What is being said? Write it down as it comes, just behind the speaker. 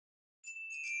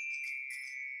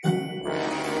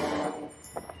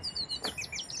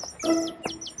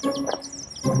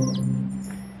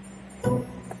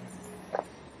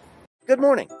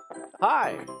morning.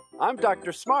 Hi, I'm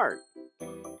Dr. Smart.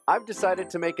 I've decided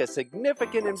to make a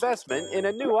significant investment in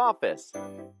a new office.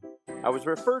 I was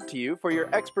referred to you for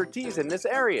your expertise in this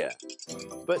area,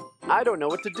 but I don't know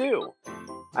what to do.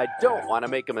 I don't want to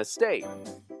make a mistake.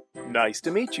 Nice to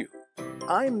meet you.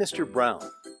 I'm Mr. Brown.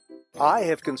 I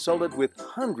have consulted with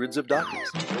hundreds of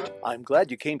doctors. I'm glad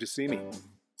you came to see me.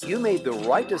 You made the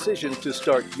right decision to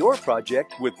start your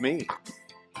project with me.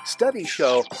 Studies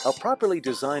show a properly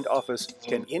designed office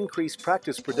can increase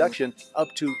practice production up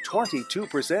to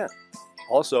 22%.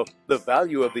 Also, the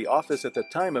value of the office at the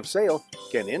time of sale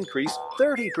can increase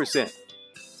 30%.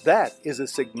 That is a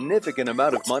significant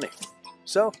amount of money.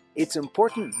 So, it's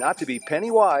important not to be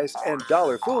penny wise and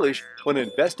dollar foolish when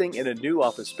investing in a new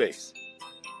office space.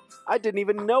 I didn't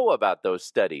even know about those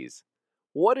studies.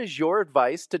 What is your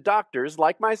advice to doctors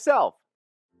like myself?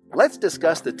 Let's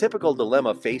discuss the typical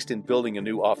dilemma faced in building a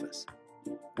new office.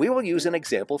 We will use an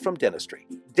example from dentistry.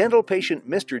 Dental patient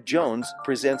Mr. Jones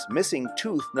presents missing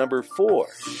tooth number 4.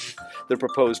 The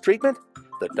proposed treatment?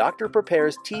 The doctor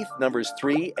prepares teeth numbers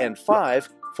 3 and 5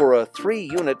 for a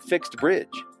 3-unit fixed bridge.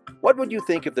 What would you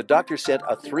think if the doctor sent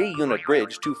a 3-unit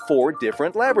bridge to 4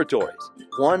 different laboratories?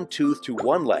 One tooth to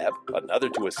one lab, another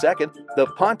to a second, the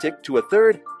Pontic to a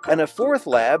third, and a 4th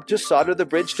lab to solder the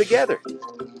bridge together.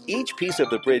 Each piece of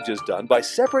the bridge is done by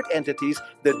separate entities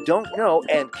that don't know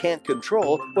and can't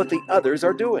control what the others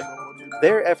are doing.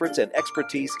 Their efforts and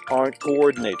expertise aren't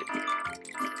coordinated.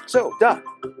 So, Doc,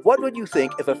 what would you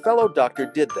think if a fellow doctor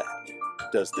did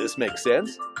that? Does this make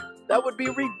sense? That would be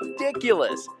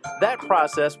ridiculous. That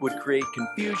process would create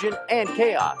confusion and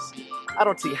chaos. I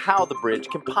don't see how the bridge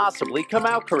can possibly come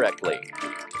out correctly.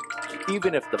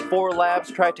 Even if the 4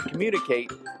 labs try to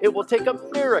communicate, it will take a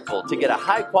miracle to get a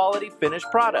high-quality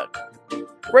finished product.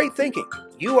 Great thinking.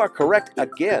 You are correct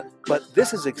again, but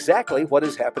this is exactly what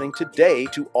is happening today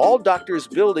to all doctors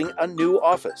building a new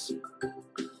office.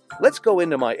 Let's go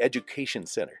into my education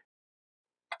center.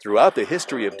 Throughout the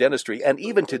history of dentistry and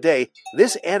even today,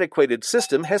 this antiquated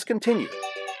system has continued.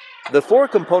 The 4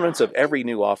 components of every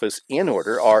new office in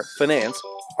order are finance,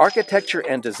 architecture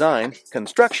and design,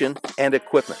 construction, and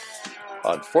equipment.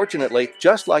 Unfortunately,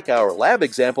 just like our lab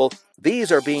example,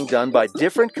 these are being done by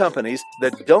different companies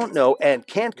that don't know and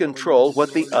can't control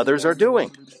what the others are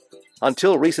doing.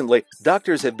 Until recently,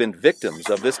 doctors have been victims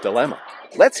of this dilemma.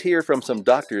 Let's hear from some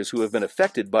doctors who have been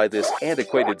affected by this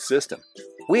antiquated system.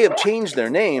 We have changed their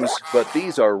names, but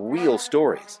these are real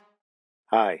stories.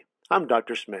 Hi, I'm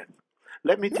Dr. Smith.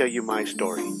 Let me tell you my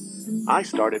story. I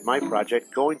started my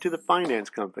project going to the finance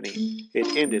company.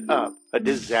 It ended up a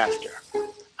disaster.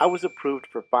 I was approved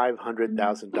for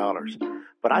 $500,000,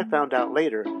 but I found out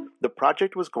later the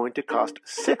project was going to cost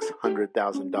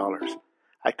 $600,000.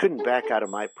 I couldn't back out of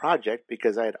my project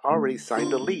because I had already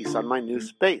signed a lease on my new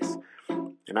space,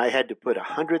 and I had to put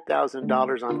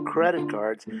 $100,000 on credit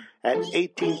cards at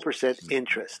 18%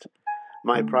 interest.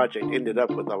 My project ended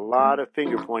up with a lot of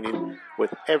finger pointing,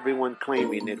 with everyone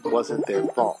claiming it wasn't their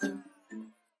fault.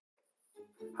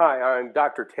 Hi, I'm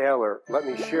Dr. Taylor. Let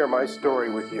me share my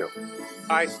story with you.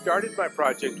 I started my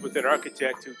project with an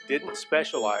architect who didn't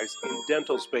specialize in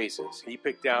dental spaces. He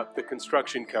picked out the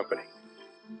construction company.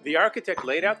 The architect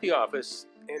laid out the office,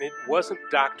 and it wasn't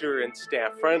doctor and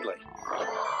staff friendly.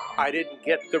 I didn't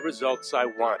get the results I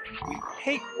wanted. We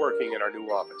hate working in our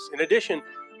new office. In addition,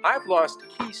 I've lost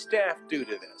key staff due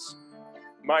to this.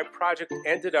 My project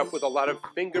ended up with a lot of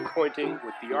finger pointing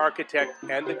with the architect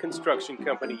and the construction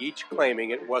company each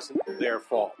claiming it wasn't their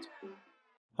fault.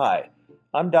 Hi,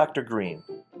 I'm Dr. Green.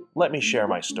 Let me share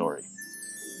my story.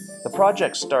 The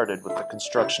project started with the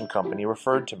construction company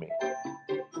referred to me.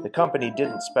 The company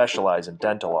didn't specialize in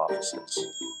dental offices.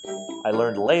 I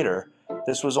learned later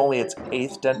this was only its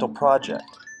 8th dental project.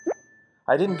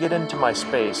 I didn't get into my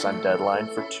space on deadline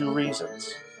for 2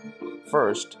 reasons.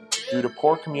 First, due to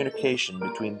poor communication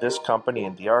between this company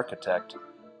and the architect,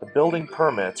 the building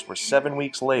permits were 7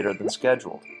 weeks later than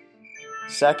scheduled.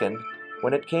 Second,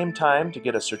 when it came time to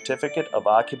get a certificate of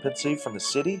occupancy from the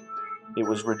city, it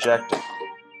was rejected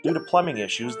due to plumbing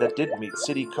issues that didn't meet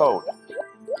city code.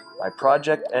 My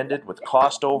project ended with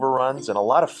cost overruns and a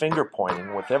lot of finger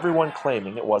pointing, with everyone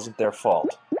claiming it wasn't their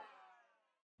fault.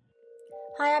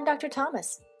 Hi, I'm Dr.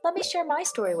 Thomas. Let me share my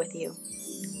story with you.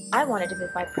 I wanted to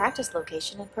move my practice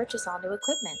location and purchase all new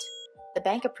equipment. The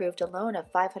bank approved a loan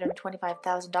of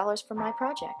 $525,000 for my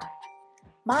project.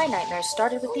 My nightmare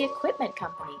started with the equipment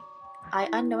company. I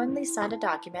unknowingly signed a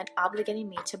document obligating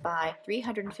me to buy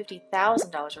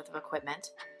 $350,000 worth of equipment.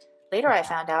 Later I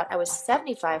found out I was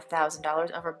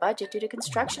 $75,000 over budget due to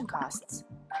construction costs.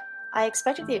 I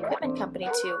expected the equipment company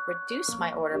to reduce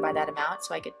my order by that amount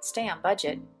so I could stay on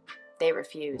budget. They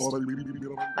refused.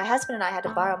 My husband and I had to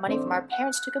borrow money from our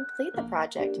parents to complete the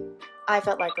project. I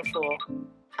felt like a fool.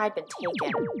 I'd been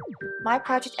taken. My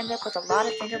project ended up with a lot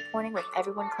of finger pointing, with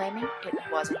everyone claiming it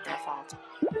wasn't their fault.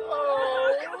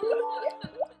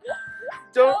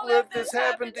 Don't let this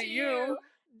happen to you.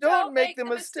 Don't make the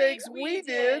mistakes we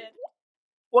did.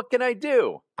 What can I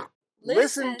do?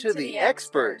 Listen to the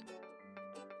expert.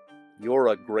 You're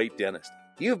a great dentist.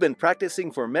 You've been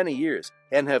practicing for many years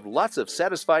and have lots of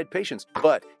satisfied patients,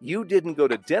 but you didn't go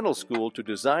to dental school to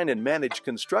design and manage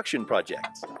construction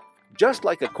projects. Just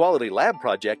like a quality lab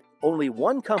project, only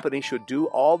one company should do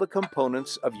all the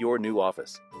components of your new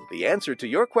office. The answer to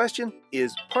your question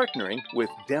is partnering with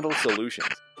Dental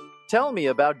Solutions. Tell me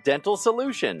about Dental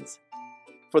Solutions.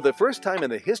 For the first time in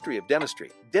the history of dentistry,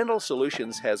 Dental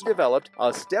Solutions has developed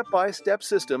a step-by-step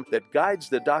system that guides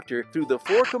the doctor through the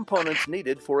 4 components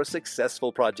needed for a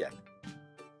successful project.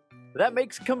 That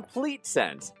makes complete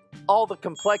sense. All the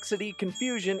complexity,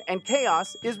 confusion, and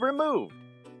chaos is removed.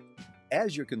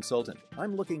 As your consultant,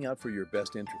 I'm looking out for your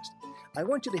best interest. I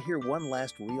want you to hear one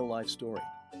last real-life story.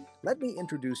 Let me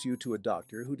introduce you to a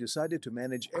doctor who decided to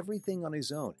manage everything on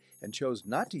his own and chose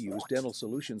not to use Dental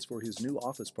Solutions for his new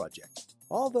office project.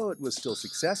 Although it was still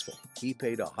successful, he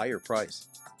paid a higher price.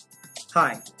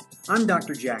 Hi, I'm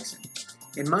Dr. Jackson.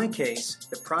 In my case,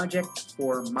 the project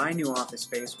for my new office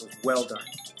space was well done.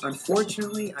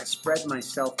 Unfortunately, I spread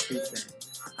myself too thin.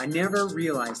 I never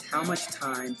realized how much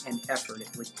time and effort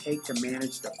it would take to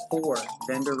manage the 4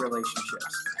 vendor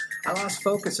relationships. I lost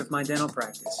focus of my dental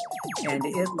practice, and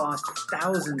it lost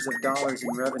thousands of dollars in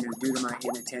revenue due to my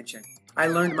inattention. I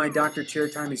learned my doctor chair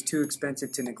time is too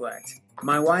expensive to neglect.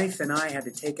 My wife and I had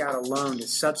to take out a loan to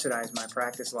subsidize my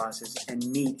practice losses and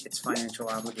meet its financial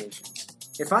obligations.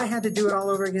 If I had to do it all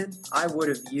over again, I would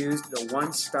have used the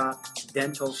one-stop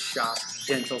dental shop,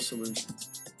 Dental Solutions.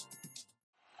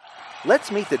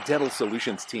 Let's meet the Dental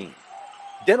Solutions team.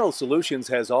 Dental Solutions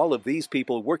has all of these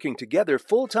people working together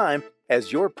full-time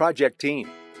as your project team.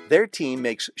 Their team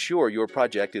makes sure your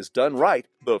project is done right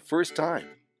the first time.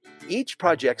 Each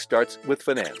project starts with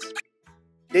finance.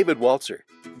 David Waltzer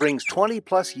brings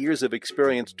 20-plus years of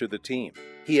experience to the team.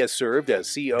 He has served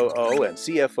as COO and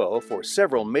CFO for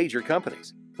several major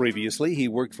companies. Previously, he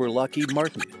worked for Lockheed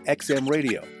Martin, XM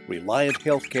Radio, Reliant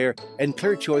Healthcare, and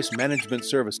ClearChoice Management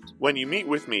Services. When you meet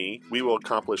with me, we will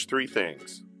accomplish 3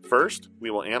 things. First, we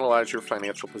will analyze your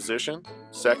financial position.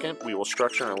 Second, we will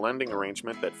structure a lending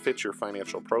arrangement that fits your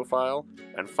financial profile.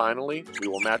 And finally, we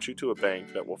will match you to a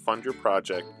bank that will fund your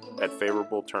project at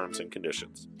favorable terms and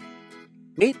conditions.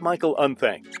 Meet Michael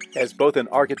Unthank. As both an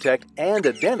architect and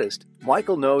a dentist,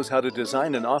 Michael knows how to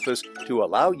design an office to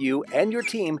allow you and your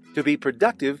team to be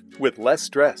productive with less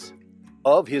stress.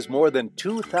 Of his more than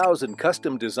 2,000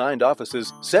 custom-designed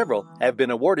offices, several have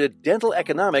been awarded Dental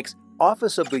Economics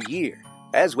Office of the Year,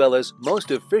 as well as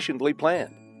most efficiently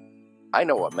planned. I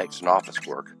know what makes an office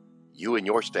work. You and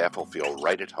your staff will feel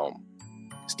right at home.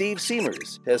 Steve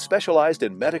Seamers has specialized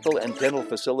in medical and dental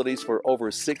facilities for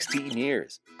over 16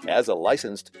 years. As a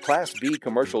licensed Class B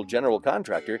commercial general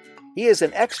contractor, he is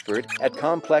an expert at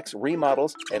complex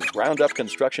remodels and ground-up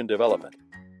construction development.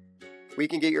 We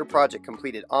can get your project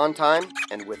completed on time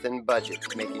and within budget,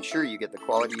 making sure you get the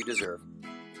quality you deserve.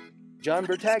 John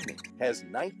Bertagni has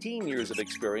 19 years of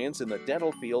experience in the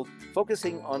dental field,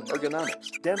 focusing on ergonomics,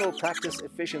 dental practice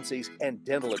efficiencies, and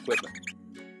dental equipment.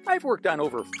 I've worked on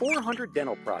over 400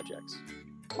 dental projects.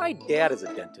 My dad is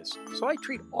a dentist, so I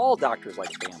treat all doctors like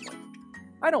family.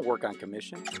 I don't work on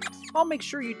commission. I'll make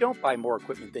sure you don't buy more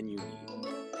equipment than you need.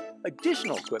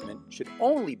 Additional equipment should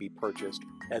only be purchased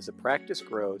as the practice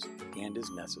grows and is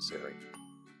necessary.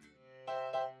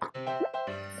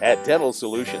 At Dental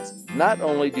Solutions, not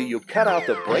only do you cut out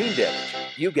the brain damage,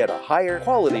 you get a higher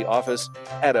quality office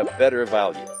at a better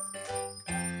value.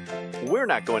 We're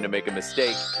not going to make a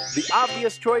mistake. The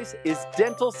obvious choice is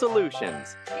Dental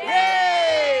Solutions.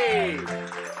 Yay!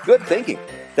 Good thinking.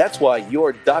 That's why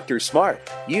you're Dr. Smart.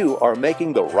 You are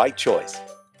making the right choice.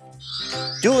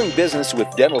 Doing business with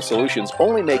Dental Solutions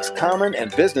only makes common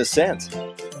and business sense.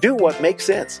 Do what makes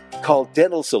sense. Call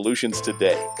Dental Solutions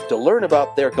today to learn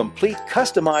about their complete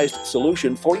customized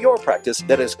solution for your practice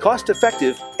that is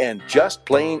cost-effective and just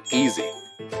plain easy.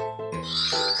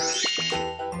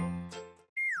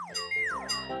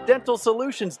 Dental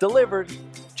Solutions delivered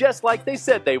just like they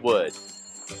said they would.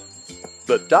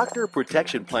 The Doctor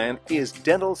Protection Plan is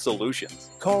Dental Solutions.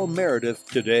 Call Meredith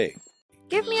today.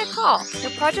 Give me a call.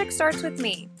 The project starts with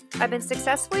me. I've been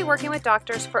successfully working with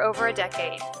doctors for over a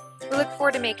decade. We look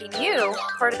forward to making you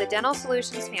part of the Dental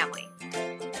Solutions family.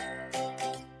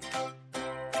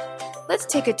 Let's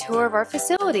take a tour of our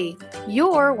facility,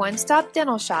 your one-stop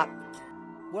dental shop,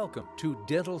 Welcome to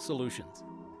Dental Solutions.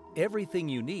 Everything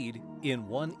you need in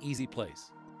one easy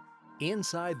place.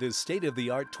 Inside this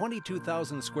state-of-the-art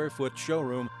 22,000 square foot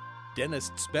showroom,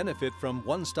 dentists benefit from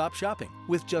one-stop shopping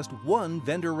with just one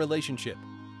vendor relationship.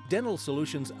 Dental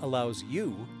Solutions allows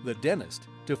you, the dentist,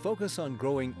 to focus on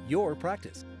growing your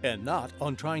practice and not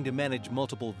on trying to manage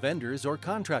multiple vendors or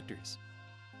contractors.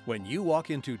 When you walk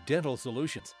into Dental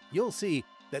Solutions, you'll see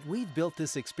that we've built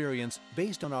this experience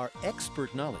based on our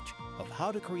expert knowledge of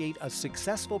how to create a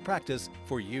successful practice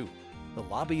for you. The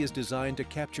lobby is designed to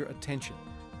capture attention.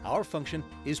 Our function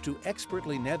is to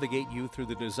expertly navigate you through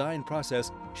the design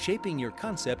process, shaping your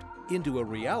concept into a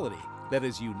reality that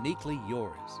is uniquely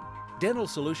yours. Dental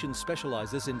Solutions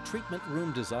specializes in treatment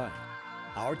room design.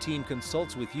 Our team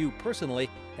consults with you personally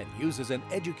and uses an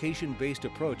education-based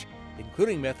approach,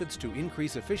 including methods to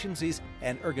increase efficiencies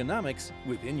and ergonomics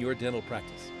within your dental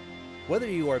practice. Whether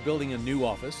you are building a new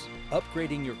office,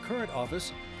 upgrading your current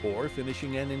office, or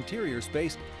finishing an interior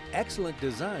space, excellent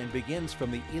design begins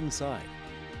from the inside.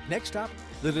 Next stop,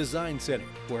 the Design Center,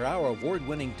 where our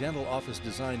award-winning dental office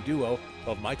design duo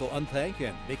of Michael Unthank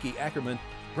and Nikki Ackerman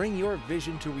bring your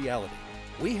vision to reality.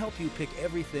 We help you pick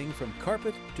everything from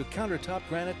carpet to countertop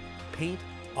granite, paint,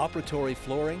 operatory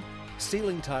flooring,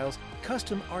 ceiling tiles,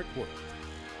 custom artwork.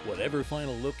 Whatever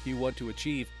final look you want to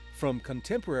achieve, from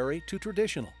contemporary to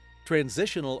traditional,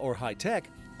 transitional or high-tech,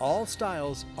 all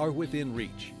styles are within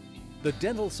reach. The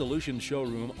Dental Solutions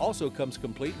showroom also comes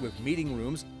complete with meeting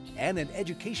rooms and an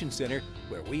education center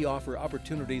where we offer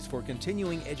opportunities for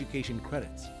continuing education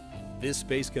credits. This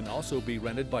space can also be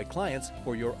rented by clients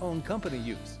for your own company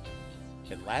use.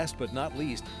 And last but not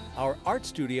least, our art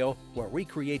studio where we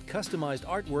create customized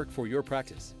artwork for your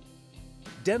practice.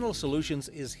 Dental Solutions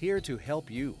is here to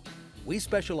help you. We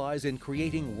specialize in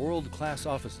creating world-class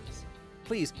offices.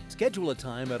 Please schedule a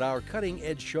time at our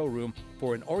cutting-edge showroom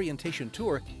for an orientation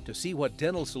tour to see what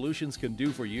Dental Solutions can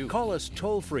do for you. Call us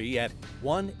toll-free at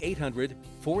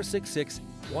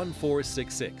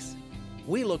 1-800-466-1466.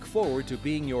 We look forward to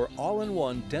being your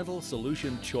all-in-one dental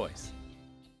solution choice.